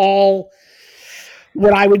probably all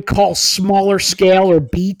what I would call smaller scale or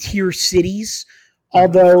B tier cities.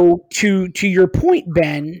 Although to your point,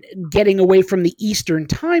 Ben, getting away from the Eastern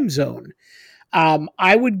time zone,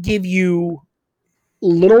 I would give you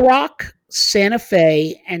Little Rock, Santa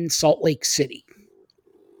Fe, and Salt Lake City.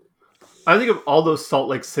 I think of all those, Salt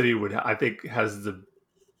Lake City has the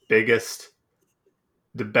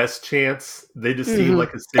best chance. They just seem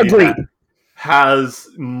like a city that has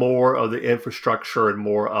more of the infrastructure and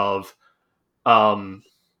more of,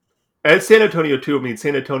 and San Antonio too. I mean,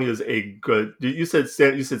 San Antonio is a good. You said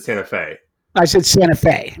Santa Fe. I said Santa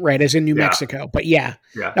Fe, right, as in New Mexico. But yeah.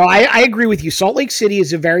 No, I agree with you. Salt Lake City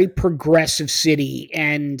is a very progressive city,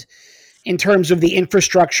 and in terms of the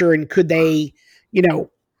infrastructure and could they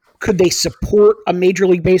support a Major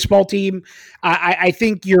League Baseball team? I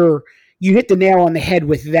think you hit the nail on the head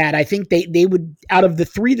with that. I think they would, out of the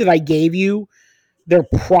three that I gave you, they're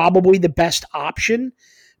probably the best option.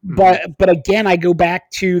 But again, I go back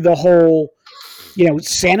to the whole,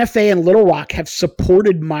 Santa Fe and Little Rock have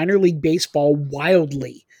supported minor league baseball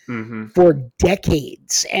wildly for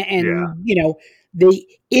decades. And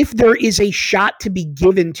if there is a shot to be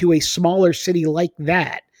given to a smaller city like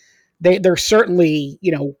that, they're certainly,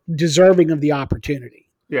 deserving of the opportunity.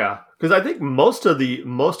 Yeah, because I think most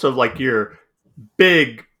of like your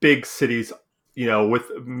big cities, with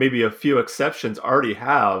maybe a few exceptions, already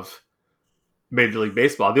have Major League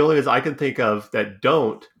Baseball. The only ones I can think of that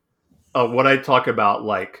don't, when I talk about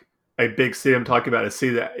like a big city, I'm talking about a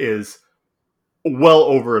city that is well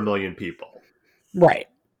over 1 million people. Right.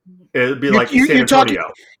 It'd be like San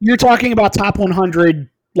Antonio. You're talking about top 100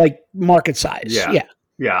 like market size.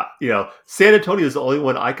 Yeah. San Antonio is the only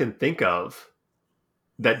one I can think of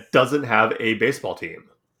that doesn't have a baseball team.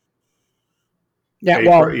 Yeah,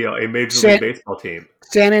 a Major League Baseball team.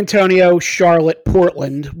 San Antonio, Charlotte,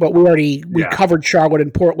 Portland, but we covered Charlotte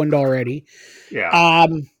and Portland already. Yeah.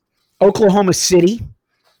 Oklahoma City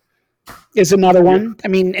is another one. I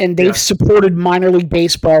mean, and they've supported minor league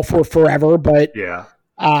baseball for forever, but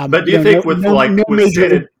but do you think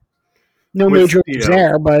no major leagues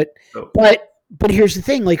there? But here's the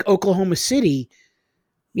thing: like Oklahoma City,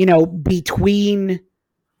 between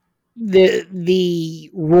the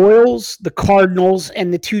Royals, the Cardinals,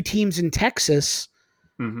 and the two teams in Texas,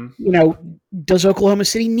 does Oklahoma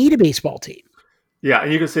City need a baseball team? Yeah,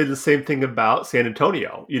 and you can say the same thing about San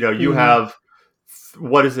Antonio. You have,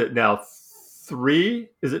 what is it now,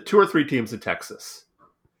 two or three teams in Texas.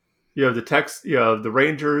 You have the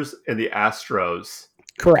Rangers and the Astros.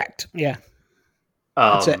 Correct. Yeah.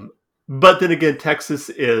 That's it. But then again, Texas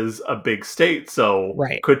is a big state, so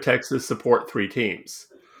could Texas support three teams?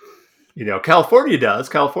 California does.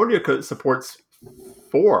 California supports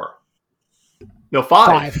five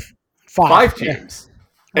teams.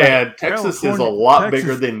 Yeah. And Texas is a lot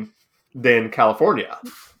bigger than California.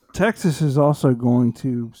 Texas is also going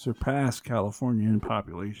to surpass California in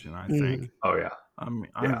population, I think. Oh, yeah.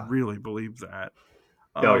 I really believe that.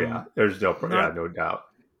 Yeah. There's no doubt.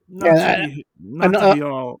 Go ahead,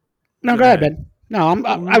 Ben. No,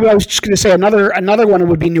 I was just going to say another one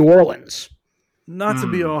would be New Orleans. Not to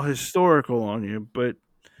be all historical on you, but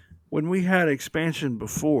when we had expansion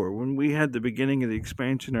before, when we had the beginning of the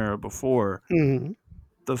expansion era before, the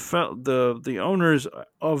owners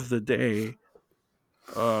of the day,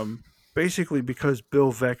 basically because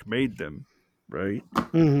Bill Veeck made them, right?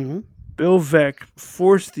 Mm-hmm. Bill Veeck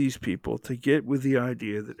forced these people to get with the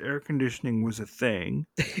idea that air conditioning was a thing,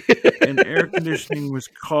 and air conditioning was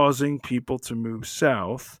causing people to move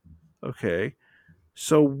south. Okay.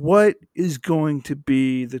 So what is going to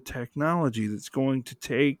be the technology that's going to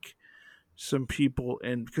take some people,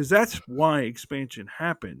 and because that's why expansion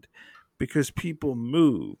happened, because people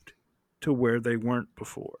moved to where they weren't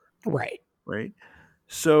before. Right.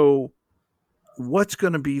 So what's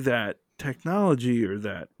going to be that technology or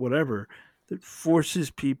that whatever that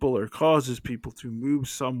forces people or causes people to move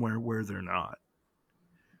somewhere where they're not?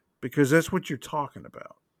 Because that's what you're talking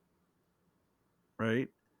about. Right?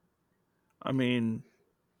 I mean,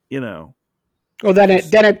 Well, then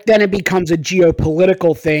it becomes a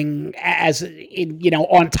geopolitical thing, as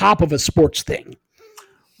on top of a sports thing.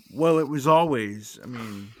 Well, it was always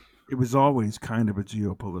kind of a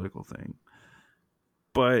geopolitical thing,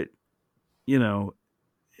 but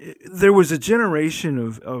there was a generation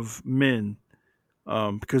of men,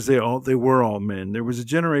 because they were all men. There was a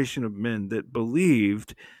generation of men that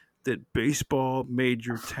believed that baseball made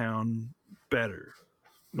your town better,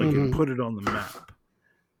 and put it on the map.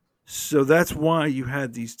 So that's why you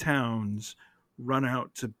had these towns run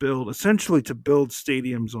out to build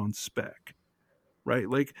stadiums on spec, right?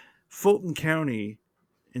 Like Fulton County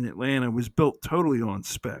in Atlanta was built totally on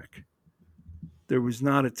spec. There was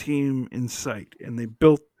not a team in sight, and they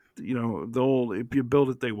built, the old, if you build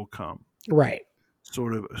it, they will come. Right.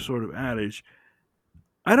 Sort of adage.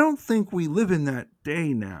 I don't think we live in that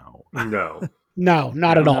day now. No. No,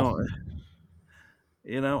 not at all.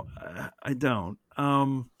 I don't.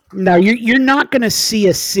 No, you're not going to see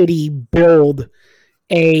a city build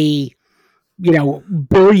a $1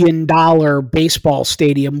 billion baseball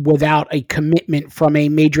stadium without a commitment from a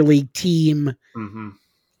major league team,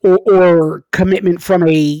 or commitment from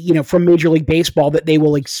from Major League Baseball that they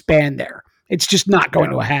will expand there. It's just not going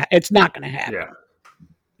to happen. It's not going to happen.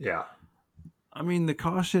 Yeah. I mean, the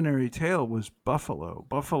cautionary tale was Buffalo.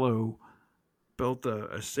 Buffalo built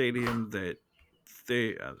a stadium that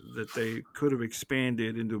they could have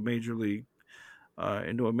expanded into a major league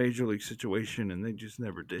situation, and they just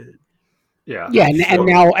never did. Yeah.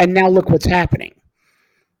 And now look what's happening.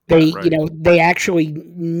 They they actually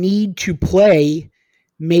need to play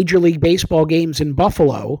Major League Baseball games in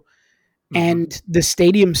Buffalo, and the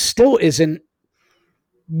stadium still isn't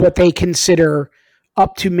what they consider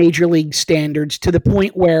up to Major League standards, to the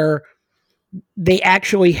point where they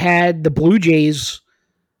actually had the Blue Jays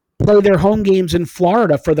play their home games in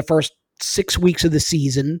Florida for the first 6 weeks of the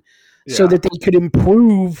season, so that they could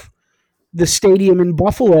improve the stadium in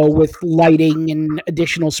Buffalo with lighting and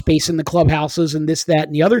additional space in the clubhouses and this, that,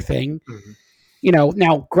 and the other thing.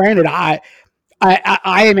 Now granted, I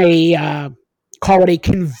am a call it a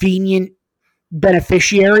convenient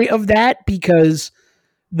beneficiary of that, because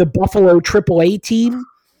the Buffalo AAA team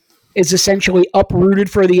is essentially uprooted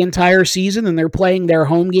for the entire season, and they're playing their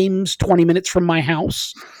home games 20 minutes from my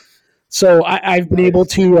house. So I've been able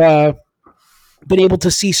to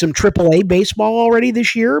see some AAA baseball already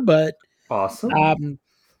this year. But awesome. I mean,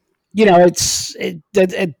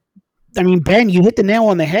 Ben, you hit the nail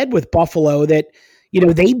on the head with Buffalo, that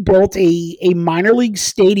they built a minor league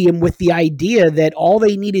stadium with the idea that all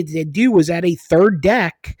they needed to do was add a third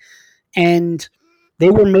deck, and they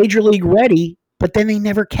were major league ready. But then they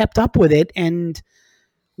never kept up with it, and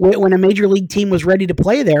when a major league team was ready to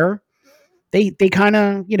play there, they kind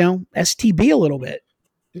of STB a little bit.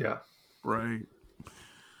 Yeah, right.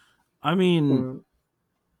 I mean,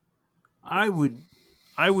 I would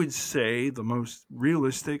say the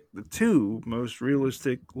two most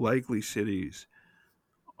realistic likely cities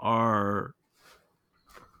are,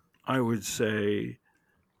 I would say,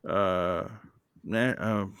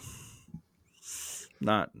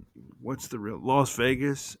 not what's the real Las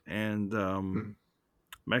Vegas and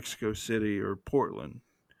Mexico City or Portland.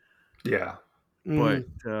 Yeah. But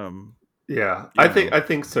I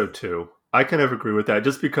think so too. I kind of agree with that,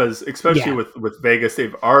 just because, especially with Vegas,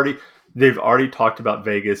 they've already talked about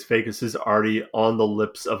Vegas. Vegas is already on the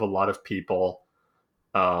lips of a lot of people.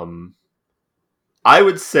 I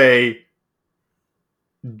would say,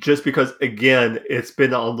 just because, again, it's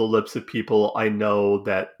been on the lips of people, I know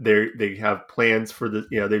that they have plans for the,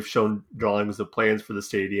 they've shown drawings of plans for the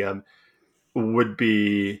stadium, would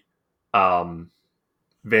be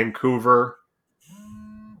Vancouver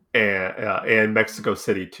and Mexico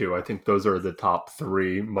City too. I think those are the top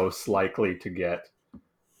three most likely to get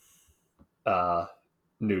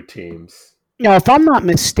new teams. Now, if I'm not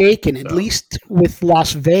mistaken, at least with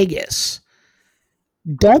Las Vegas,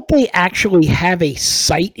 don't they actually have a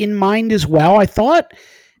site in mind as well? I thought,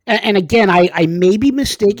 and again, I may be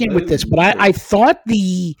mistaken with this, but I thought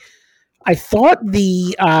the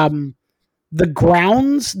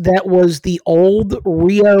grounds that was the old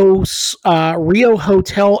Rio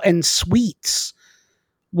Hotel and Suites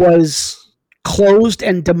was closed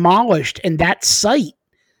and demolished, and that site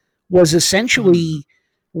was essentially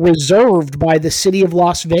reserved by the city of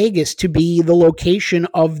Las Vegas to be the location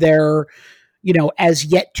of their, as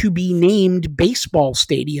yet to be named baseball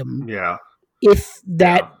stadium. Yeah. If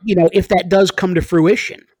that does come to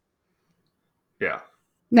fruition. Yeah.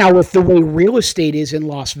 Now, with the way real estate is in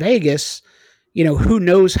Las Vegas, who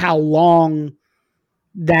knows how long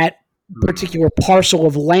that particular parcel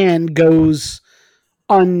of land goes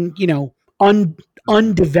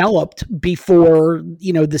undeveloped before,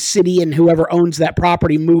 the city and whoever owns that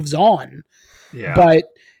property moves on. Yeah. But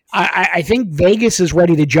I think Vegas is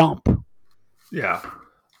ready to jump. Yeah.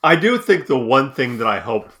 I do think the one thing that I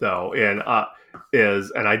hope, though, and I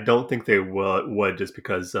don't think they would just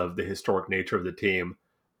because of the historic nature of the team,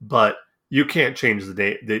 but you can't change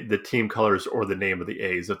the team colors or the name of the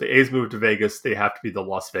A's. If the A's move to Vegas, they have to be the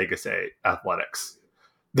Las Vegas Athletics.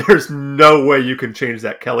 There's no way you can change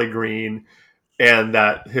that Kelly green and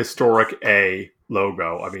that historic A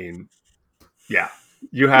logo. I mean, yeah,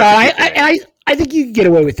 you have. I think you can get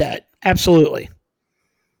away with that. Absolutely.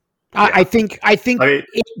 Yeah. I think.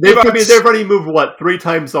 They've already moved 3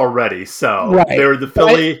 times already. So right. They're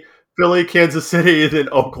the Philly, Kansas City, and then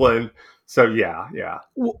Oakland. So yeah.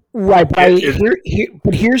 Right, but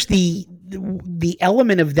but here's the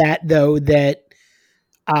element of that, though, that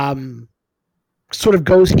sort of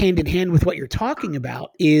goes hand in hand with what you're talking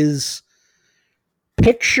about. Is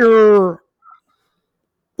picture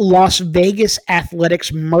Las Vegas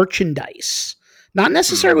Athletics merchandise, not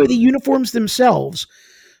necessarily the uniforms themselves,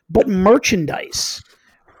 but merchandise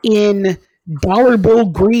in dollar bill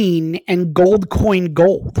green and gold coin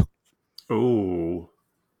gold. Ooh.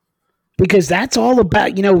 Because that's all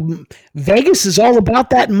about, Vegas is all about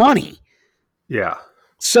that money. Yeah.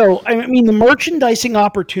 So, I mean, the merchandising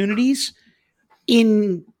opportunities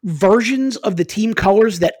in versions of the team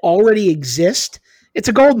colors that already exist, it's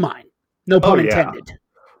a gold mine. No pun intended.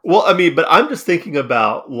 Well, I mean, but I'm just thinking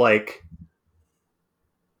about, I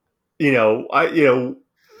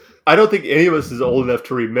don't think any of us is old enough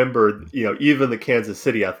to remember, even the Kansas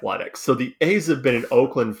City Athletics. So the A's have been in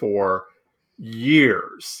Oakland for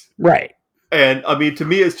years. Right. And I mean, to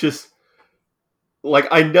me, it's just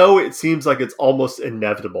I know it seems like it's almost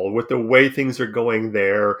inevitable with the way things are going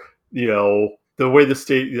there, the way the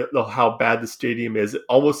stadium, how bad the stadium is. It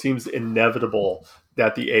almost seems inevitable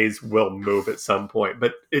that the A's will move at some point,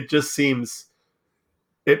 but it just seems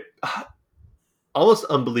almost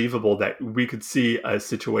unbelievable that we could see a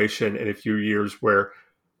situation in a few years where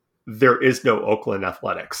there is no Oakland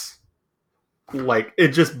Athletics. It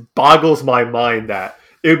just boggles my mind that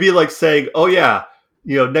it would be like saying, oh yeah,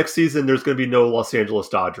 next season there's going to be no Los Angeles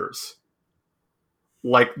Dodgers.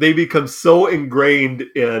 They become so ingrained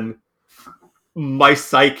in my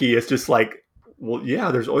psyche. It's just well, yeah,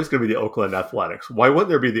 there's always going to be the Oakland Athletics. Why wouldn't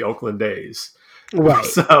there be the Oakland A's? Right.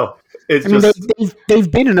 So it's they've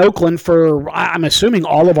been in Oakland for, I'm assuming,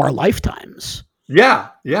 all of our lifetimes.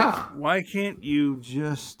 Yeah. Why can't you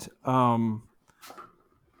just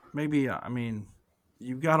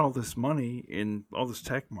you've got all this money and all this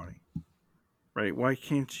tech money, right? Why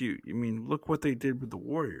can't you? Look what they did with the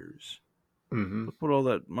Warriors. Mm-hmm. Look what all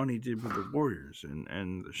that money did with the Warriors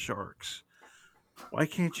and the Sharks. Why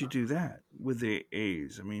can't you do that with the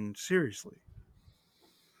A's? Seriously.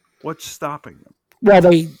 What's stopping them?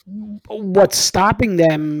 Well, what's stopping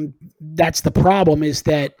them, that's the problem, is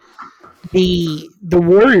that the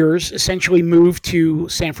Warriors essentially moved to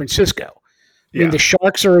San Francisco. I mean, the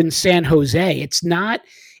Sharks are in San Jose. It's not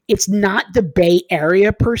it's not the Bay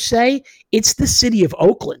Area per se, it's the city of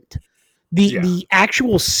Oakland. The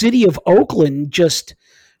actual city of Oakland just,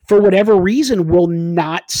 for whatever reason, will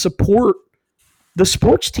not support the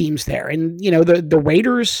sports teams there. And, the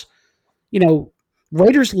Raiders,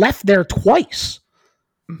 Raiders left there twice.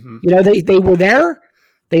 Mm-hmm. They were there,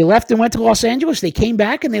 they left and went to Los Angeles, they came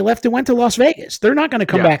back, and they left and went to Las Vegas. They're not going to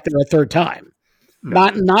come back there a third time. No.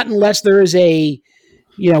 Not unless there is a,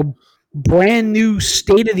 brand new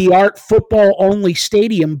state-of-the-art football-only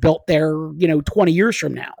stadium built there, 20 years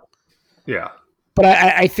from now. Yeah. But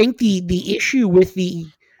I think the issue with the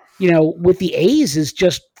A's is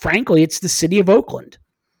just, frankly, it's the city of Oakland.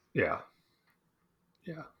 Yeah.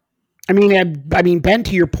 Yeah. I mean, Ben,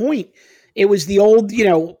 to your point, it was the old,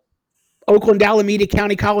 Oakland Alameda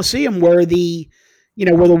County Coliseum where the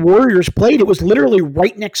Warriors played. It was literally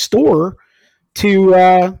right next door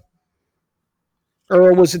to,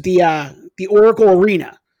 or was it the Oracle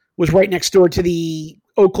Arena was right next door to the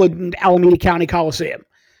Oakland Alameda County Coliseum.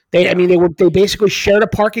 They basically shared a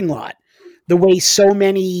parking lot, the way so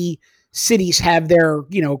many cities have their,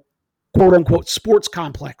 quote unquote sports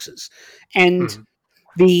complexes. And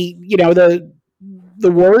the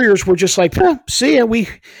Warriors were just like, see ya,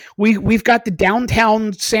 we've got the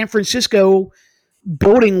downtown San Francisco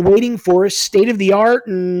building waiting for us, state of the art,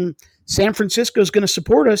 and San Francisco is going to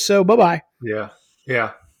support us. So bye-bye. Yeah.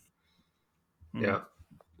 Yeah. Yeah.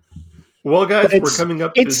 Well, guys, we're coming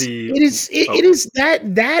up to the. It is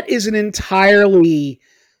that is an entirely.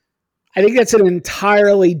 I think that's an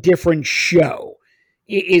entirely different show.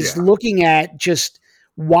 It is looking at just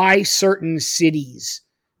why certain cities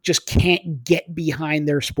just can't get behind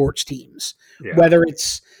their sports teams, whether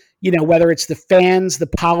it's the fans, the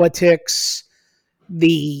politics,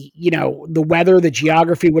 the weather, the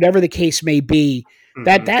geography, whatever the case may be.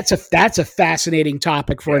 Mm-hmm. That's a fascinating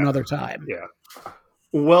topic for another time. Yeah.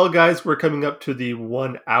 Well, guys, we're coming up to the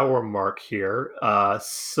 1 hour mark here.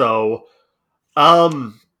 So I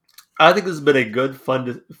think this has been a good,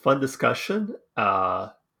 fun discussion.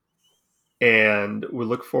 And we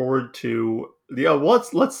look forward to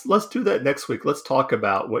let's do that next week. Let's talk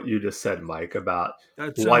about what you just said, Mike, about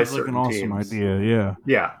why certain like an awesome idea. Yeah.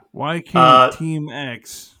 Yeah. Why can't Team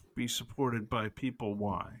X be supported by people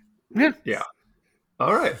Y? Yeah. Yeah.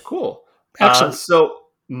 All right, cool. Excellent. So,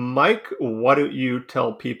 Mike, why don't you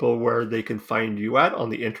tell people where they can find you at on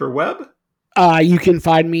the interweb? You can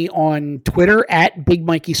find me on Twitter at Big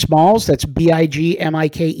Mikey Smalls. That's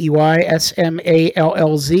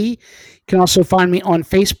BIGMIKEYSMALLZ. You can also find me on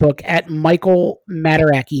Facebook at Michael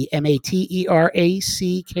Mataracki, MATERACKY.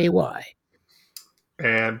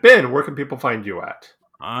 And Ben, where can people find you at?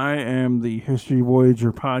 I am the History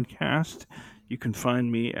Voyager podcast. You can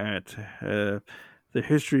find me at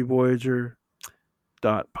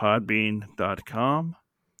thehistoryvoyager.podbean.com.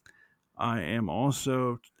 I am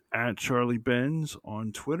also at Charlie Benz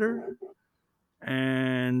on Twitter.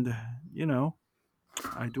 And,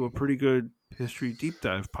 I do a pretty good history deep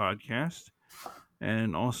dive podcast.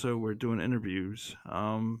 And also we're doing interviews.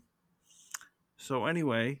 So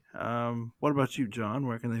anyway, what about you, John?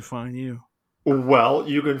 Where can they find you? Well,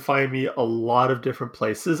 you can find me a lot of different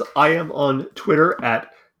places. I am on Twitter at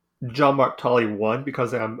John Mark Tolley 1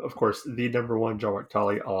 because I'm, of course, the number one John Mark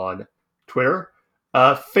Tolley on Twitter.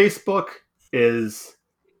 Facebook is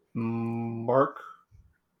Mark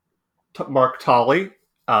Tolley.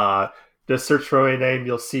 Just search for my name.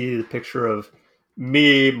 You'll see the picture of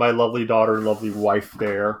me, my lovely daughter, and lovely wife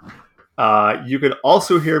there. You can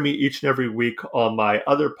also hear me each and every week on my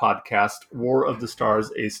other podcast, War of the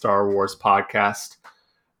Stars, a Star Wars podcast,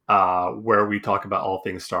 where we talk about all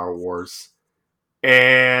things Star Wars.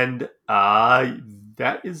 And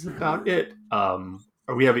that is about it.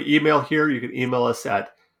 We have an email here. You can email us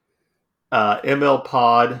at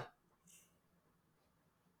mlpod,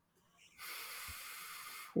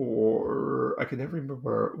 or I can never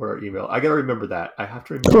remember where our email. I got to remember that. I have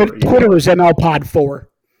to remember. Twitter is mlpod4.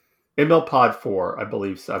 mlpod4, I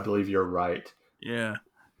believe. I believe you're right. Yeah.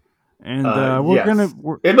 And it's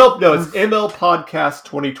ML Podcast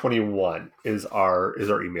 2021 is our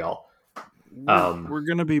email. We're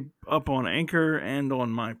gonna be up on Anchor and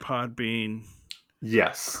on my Podbean.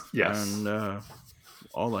 Yes. And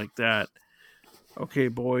all like that. Okay,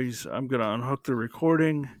 boys, I'm gonna unhook the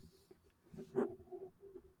recording.